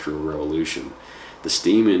the Industrial Revolution. The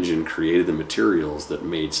steam engine created the materials that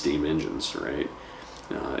made steam engines, right?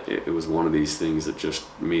 It was one of these things that just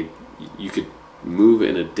made, you could move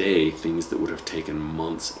in a day things that would have taken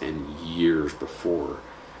months and years before.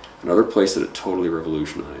 Another place that it totally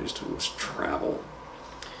revolutionized was travel.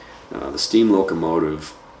 The steam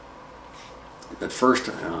locomotive at first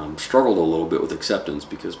struggled a little bit with acceptance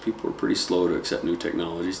because people were pretty slow to accept new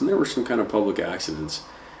technologies, and there were some kind of public accidents.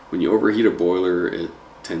 When you overheat a boiler, it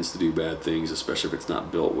tends to do bad things, especially if it's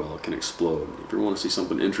not built well. It can explode. If you want to see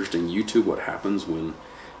something interesting, YouTube what happens when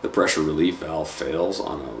the pressure relief valve fails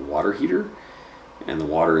on a water heater and the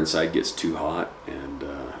water inside gets too hot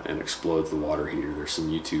and explodes the water heater. There's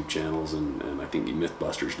some YouTube channels, and I think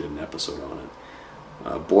Mythbusters did an episode on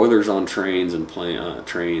it. Boilers on trains and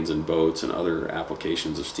trains and boats and other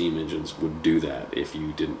applications of steam engines would do that if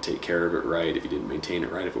you didn't take care of it right, if you didn't maintain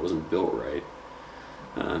it right, if it wasn't built right.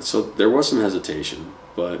 So there was some hesitation,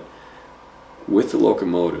 but with the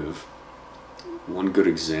locomotive, one good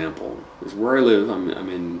example is where I live. I'm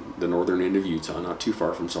in the northern end of Utah, not too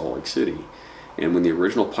far from Salt Lake City. And when the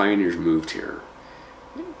original pioneers moved here,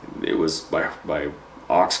 it was by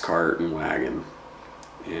ox cart and wagon,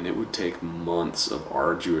 and it would take months of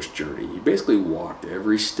arduous journey. You basically walked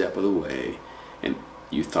every step of the way, and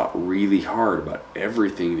you thought really hard about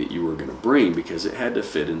everything that you were going to bring, because it had to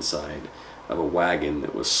fit inside of a wagon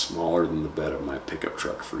that was smaller than the bed of my pickup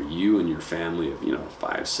truck for you and your family of,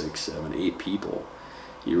 5, 6, 7, 8 people.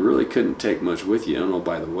 You really couldn't take much with you. Oh,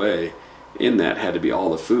 by the way, in that had to be all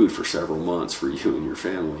the food for several months for you and your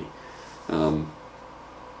family.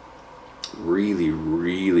 Really,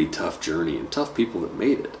 really tough journey, and tough people that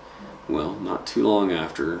made it. Well, not too long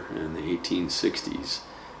after, in the 1860s,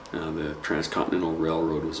 the Transcontinental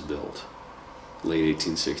Railroad was built. Late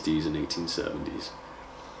 1860s and 1870s.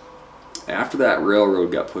 After that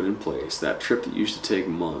railroad got put in place, that trip that used to take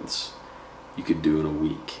months, you could do in a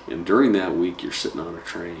week. And during that week, you're sitting on a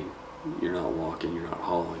train. You're not walking, you're not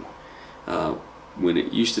hauling. When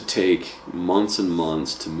it used to take months and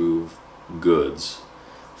months to move goods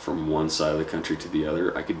from one side of the country to the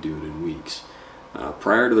other, I could do it in weeks.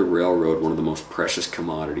 Prior to the railroad, one of the most precious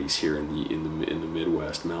commodities here in the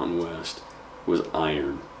Midwest, Mountain West, was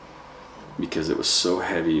iron, because it was so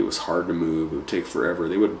heavy, it was hard to move, it would take forever.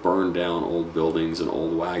 They would burn down old buildings and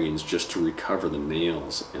old wagons just to recover the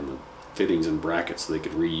nails and the fittings and brackets so they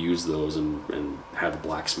could reuse those and have a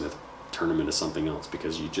blacksmith turn them into something else,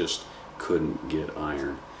 because you just couldn't get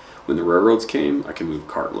iron. When the railroads came, I can move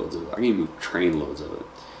cartloads of it, I can move train loads of it.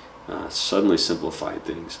 Suddenly simplified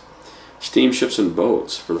things. Steamships and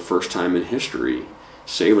boats, for the first time in history,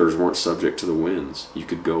 sailors weren't subject to the winds. You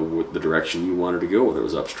could go with the direction you wanted to go, whether it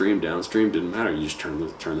was upstream, downstream, didn't matter. You just turn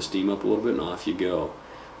the steam up a little bit and off you go.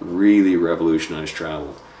 Really revolutionized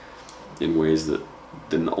travel in ways that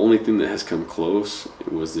the only thing that has come close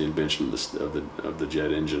was the invention of the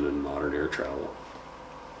jet engine and modern air travel.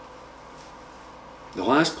 The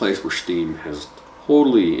last place where steam has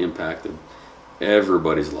totally impacted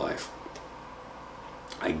everybody's life,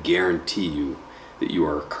 I guarantee you that you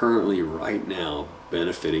are currently right now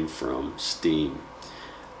benefiting from steam.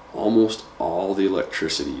 Almost all the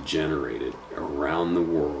electricity generated around the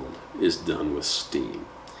world is done with steam.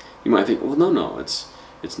 You might think, well, no, it's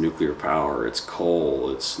nuclear power, it's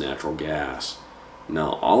coal, it's natural gas.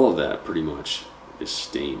 No, all of that pretty much is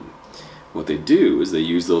steam. What they do is they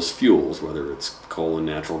use those fuels, whether it's coal and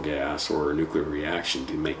natural gas or a nuclear reaction,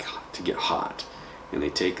 to get hot. And they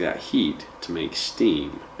take that heat to make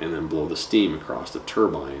steam and then blow the steam across the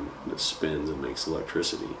turbine that spins and makes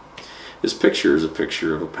electricity. This picture is a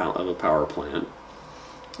picture of a power plant,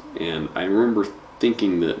 and I remember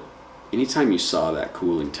thinking that anytime you saw that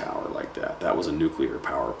cooling tower like that, that was a nuclear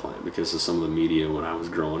power plant, because of some of the media when I was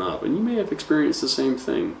growing up, and you may have experienced the same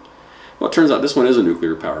thing. Well, it turns out this one is a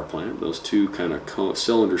nuclear power plant. Those two kind of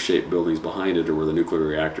cylinder-shaped buildings behind it are where the nuclear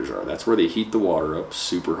reactors are. That's where they heat the water up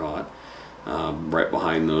super hot. Right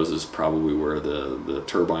behind those is probably where the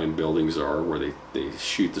turbine buildings are, where they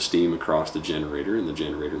shoot the steam across the generator, and the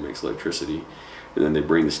generator makes electricity, and then they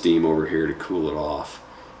bring the steam over here to cool it off,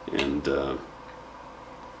 and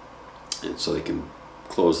so they can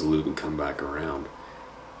close the loop and come back around.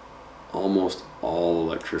 Almost all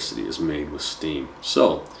electricity is made with steam.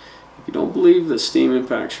 So if you don't believe that steam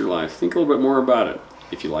impacts your life, think a little bit more about it.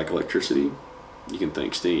 If you like electricity, you can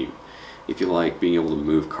thank steam. If you like being able to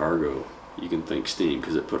move cargo, you can thank steam,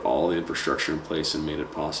 because it put all the infrastructure in place and made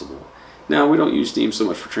it possible. Now, we don't use steam so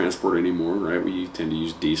much for transport anymore, right? We tend to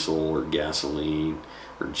use diesel or gasoline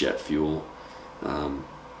or jet fuel.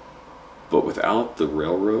 But without the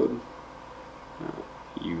railroad,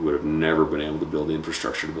 you would have never been able to build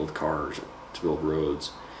infrastructure to build cars, to build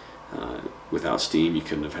roads. Without steam, you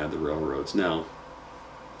couldn't have had the railroads. Now,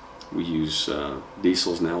 we use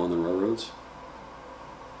diesels now on the railroads,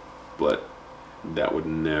 but that would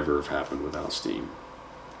never have happened without steam.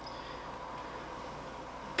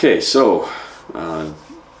 Okay, so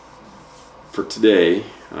for today,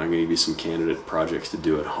 I'm going to give you some candidate projects to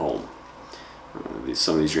do at home.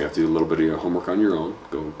 Some of these you have to do a little bit of your homework on your own.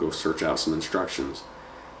 Go search out some instructions.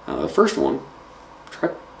 The first one,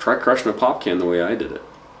 try crushing a pop can the way I did it.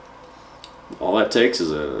 All that takes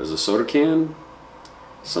is a soda can,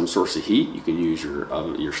 some source of heat. You can use your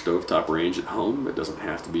stovetop range at home. It doesn't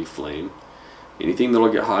have to be flame. Anything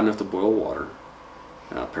that'll get hot enough to boil water.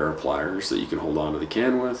 A pair of pliers that you can hold on to the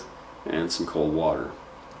can with, and some cold water.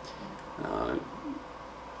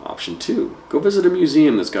 Option 2, go visit a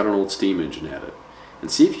museum that's got an old steam engine at it, and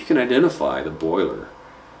see if you can identify the boiler.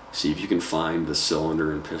 See if you can find the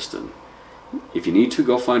cylinder and piston. If you need to,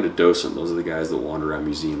 go find a docent. Those are the guys that wander around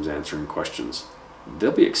museums answering questions.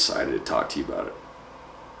 They'll be excited to talk to you about it.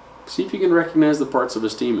 See if you can recognize the parts of a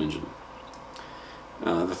steam engine.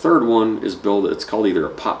 The third one is it's called either a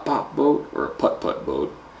pop-pop boat or a putt-putt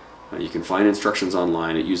boat. You can find instructions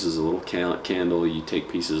online. It uses a little candle. You take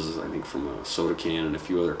pieces, I think, from a soda can and a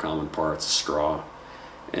few other common parts, a straw,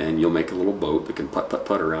 and you'll make a little boat that can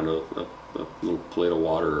putt-putt-putt around a little plate of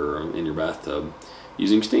water or in your bathtub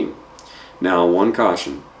using steam. Now, one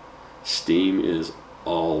caution, steam is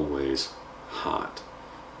always hot.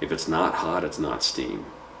 If it's not hot, it's not steam,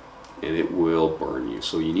 and it will burn you.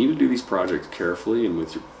 So you need to do these projects carefully and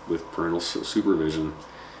with parental supervision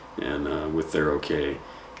and with their okay.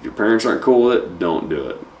 If your parents aren't cool with it, don't do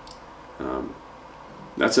it.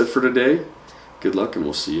 That's it for today. Good luck, and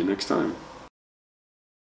we'll see you next time.